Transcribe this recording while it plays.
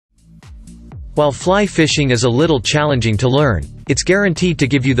While fly fishing is a little challenging to learn, it's guaranteed to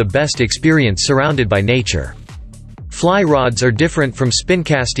give you the best experience surrounded by nature. Fly rods are different from spin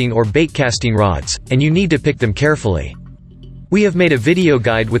casting or bait casting rods, and you need to pick them carefully. We have made a video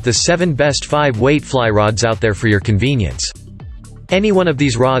guide with the 7 best 5-weight fly rods out there for your convenience. Any one of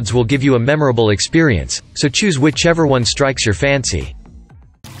these rods will give you a memorable experience, so choose whichever one strikes your fancy.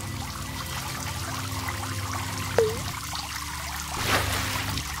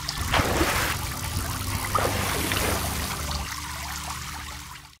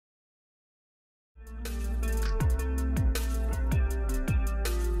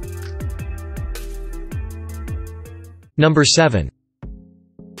 Number 7.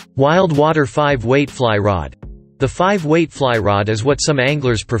 Wild Water 5-weight fly rod. The 5-weight fly rod is what some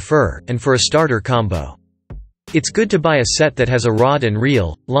anglers prefer, and for a starter combo. It's good to buy a set that has a rod and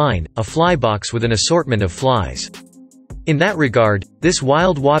reel, line, a fly box with an assortment of flies. In that regard, this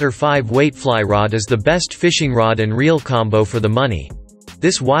Wild Water 5-weight fly rod is the best fishing rod and reel combo for the money.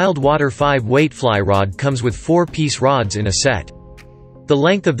 This Wild Water 5-weight fly rod comes with 4-piece rods in a set. The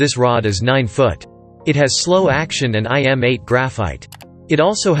length of this rod is 9 foot. It has slow action and IM8 graphite. It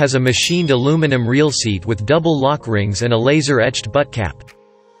also has a machined aluminum reel seat with double lock rings and a laser-etched butt cap.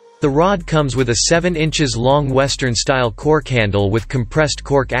 The rod comes with a 7 inches long Western-style cork handle with compressed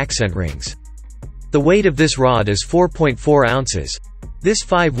cork accent rings. The weight of this rod is 4.4 ounces. This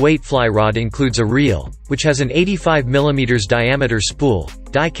 5-weight fly rod includes a reel, which has an 85 mm diameter spool,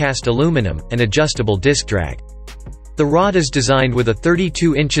 die-cast aluminum, and adjustable disc drag. The rod is designed with a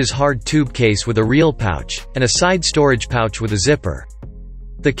 32 inches hard tube case with a reel pouch, and a side storage pouch with a zipper.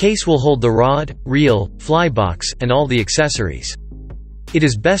 The case will hold the rod, reel, fly box, and all the accessories. It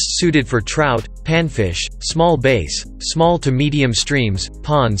is best suited for trout, panfish, small bass, small to medium streams,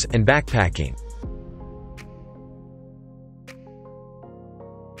 ponds, and backpacking.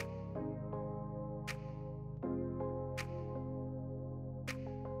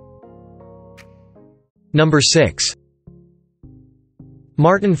 Number 6.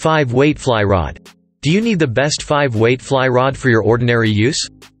 Martin 5-weight fly rod. Do you need the best 5-weight fly rod for your ordinary use?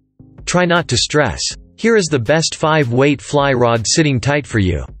 Try not to stress. Here is the best 5-weight fly rod sitting tight for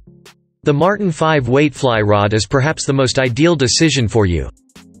you. The Martin 5-weight fly rod is perhaps the most ideal decision for you.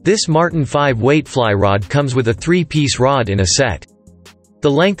 This Martin 5-weight fly rod comes with a 3-piece rod in a set. The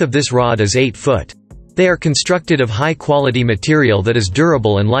length of this rod is 8 foot. They are constructed of high-quality material that is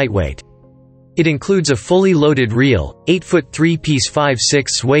durable and lightweight. It includes a fully loaded reel, 8-foot 3-piece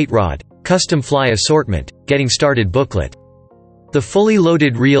 5/6 weight rod, custom fly assortment, getting started booklet. The fully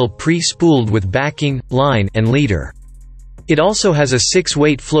loaded reel pre-spooled with backing, line, and leader. It also has a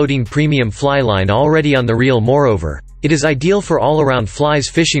 6-weight floating premium fly line already on the reel. Moreover, it is ideal for all-around flies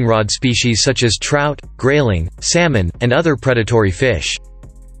fishing rod species such as trout, grayling, salmon, and other predatory fish.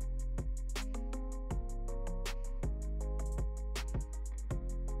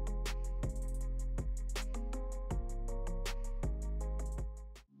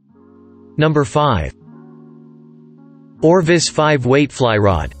 Number 5. Orvis 5-weight fly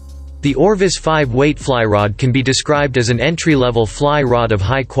rod. The Orvis 5-weight fly rod can be described as an entry-level fly rod of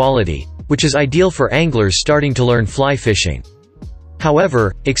high quality, which is ideal for anglers starting to learn fly fishing.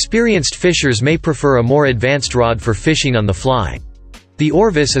 However, experienced fishers may prefer a more advanced rod for fishing on the fly. The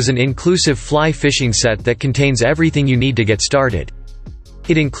Orvis is an inclusive fly fishing set that contains everything you need to get started.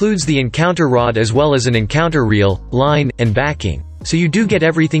 It includes the encounter rod as well as an encounter reel, line, and backing, so you do get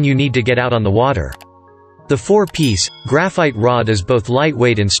everything you need to get out on the water. The 4-piece, graphite rod is both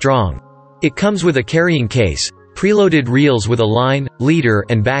lightweight and strong. It comes with a carrying case, preloaded reels with a line, leader,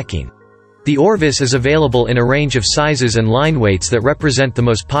 and backing. The Orvis is available in a range of sizes and line weights that represent the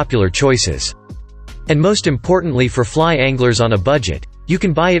most popular choices. And most importantly for fly anglers on a budget, you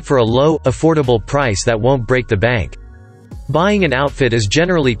can buy it for a low, affordable price that won't break the bank. Buying an outfit is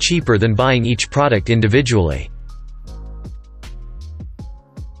generally cheaper than buying each product individually.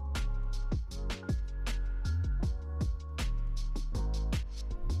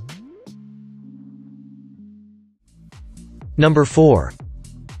 Number 4.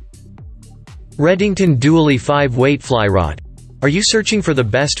 Redington Dually 5-weight fly rod. Are you searching for the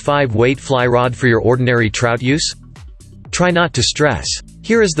best 5-weight fly rod for your ordinary trout use? Try not to stress.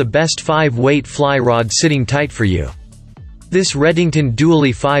 Here is the best 5-weight fly rod sitting tight for you. This Redington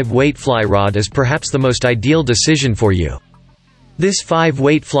Dually 5-weight fly rod is perhaps the most ideal decision for you. This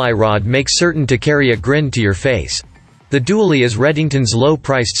 5-weight fly rod makes certain to carry a grin to your face. The Dually is Redington's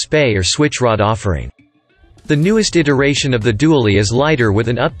low-priced spay or switch rod offering. The newest iteration of the Dually is lighter with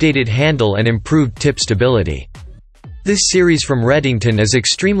an updated handle and improved tip stability. This series from Redington is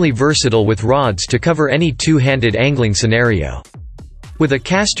extremely versatile with rods to cover any two-handed angling scenario. With a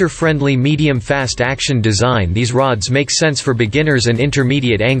caster-friendly medium fast-action design, these rods make sense for beginners and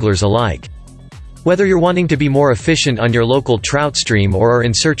intermediate anglers alike. Whether you're wanting to be more efficient on your local trout stream or are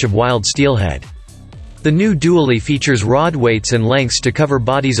in search of wild steelhead. The new dually features rod weights and lengths to cover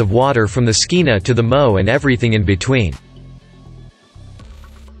bodies of water from the skeena to the mow and everything in between.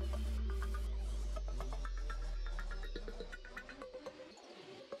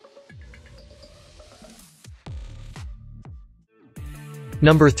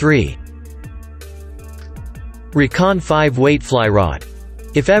 Number 3. Recon 5 Weight Fly Rod.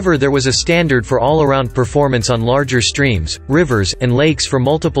 If ever there was a standard for all-around performance on larger streams, rivers, and lakes for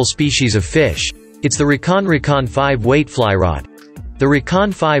multiple species of fish, it's the Recon 5 Weight Fly Rod. The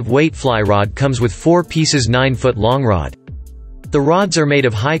Recon 5 Weight Fly Rod comes with 4 pieces 9-foot long rod. The rods are made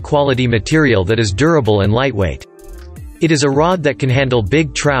of high-quality material that is durable and lightweight. It is a rod that can handle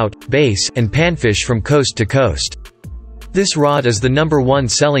big trout, bass, and panfish from coast to coast. This rod is the #1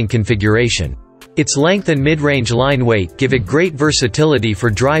 selling configuration. Its length and mid-range line weight give it great versatility for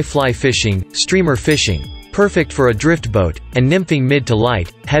dry fly fishing, streamer fishing, perfect for a drift boat, and nymphing mid to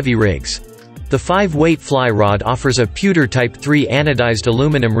light, heavy rigs. The 5-weight fly rod offers a pewter Type 3 anodized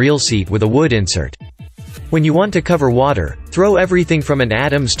aluminum reel seat with a wood insert. When you want to cover water, throw everything from an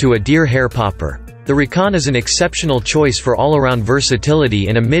Adams to a deer hair popper. The Recon is an exceptional choice for all-around versatility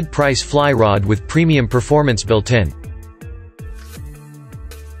in a mid-price fly rod with premium performance built in.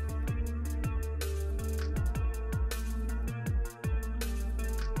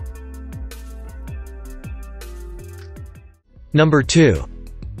 Number 2.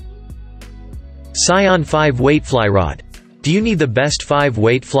 Scion 5 Weight Fly Rod. Do you need the best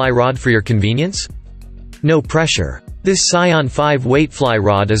 5-weight fly rod for your convenience? No pressure. This Scion 5 Weight Fly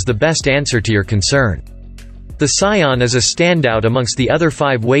Rod is the best answer to your concern. The Scion is a standout amongst the other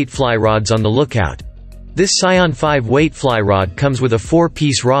 5-weight fly rods on the lookout. This Scion 5 Weight Fly Rod comes with a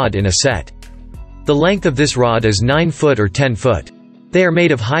 4-piece rod in a set. The length of this rod is 9 foot or 10 foot. They are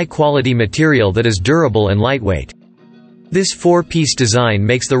made of high-quality material that is durable and lightweight. This 4-piece design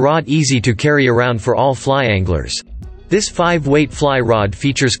makes the rod easy to carry around for all fly anglers. This 5-weight fly rod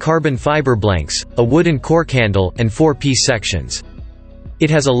features carbon fiber blanks, a wooden cork handle, and 4-piece sections. It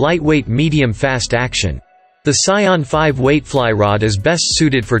has a lightweight medium fast action. The Scion 5-weight fly rod is best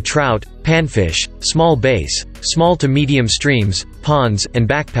suited for trout, panfish, small bass, small to medium streams, ponds, and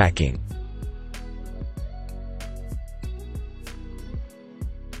backpacking.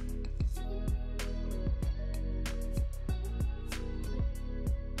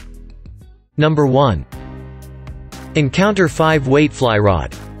 Number 1. Encounter 5-weight fly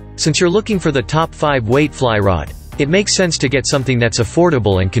rod. Since you're looking for the top 5-weight fly rod, it makes sense to get something that's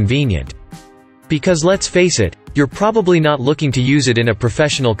affordable and convenient. Because let's face it, you're probably not looking to use it in a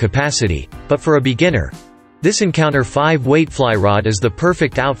professional capacity, but for a beginner, this Encounter 5-weight fly rod is the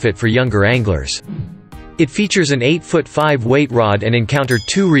perfect outfit for younger anglers. It features an 8-foot 5-weight rod and Encounter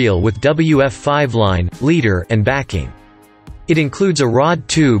 2 reel with WF5 line, leader, and backing. It includes a rod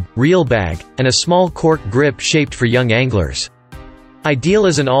tube, reel bag, and a small cork grip shaped for young anglers. Ideal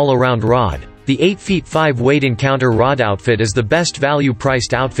as an all-around rod, the 8 feet 5-weight Encounter rod outfit is the best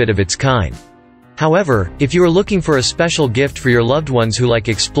value-priced outfit of its kind. However, if you are looking for a special gift for your loved ones who like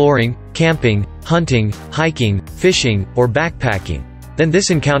exploring, camping, hunting, hiking, fishing, or backpacking, then this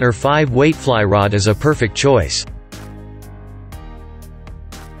Encounter 5-weight fly rod is a perfect choice.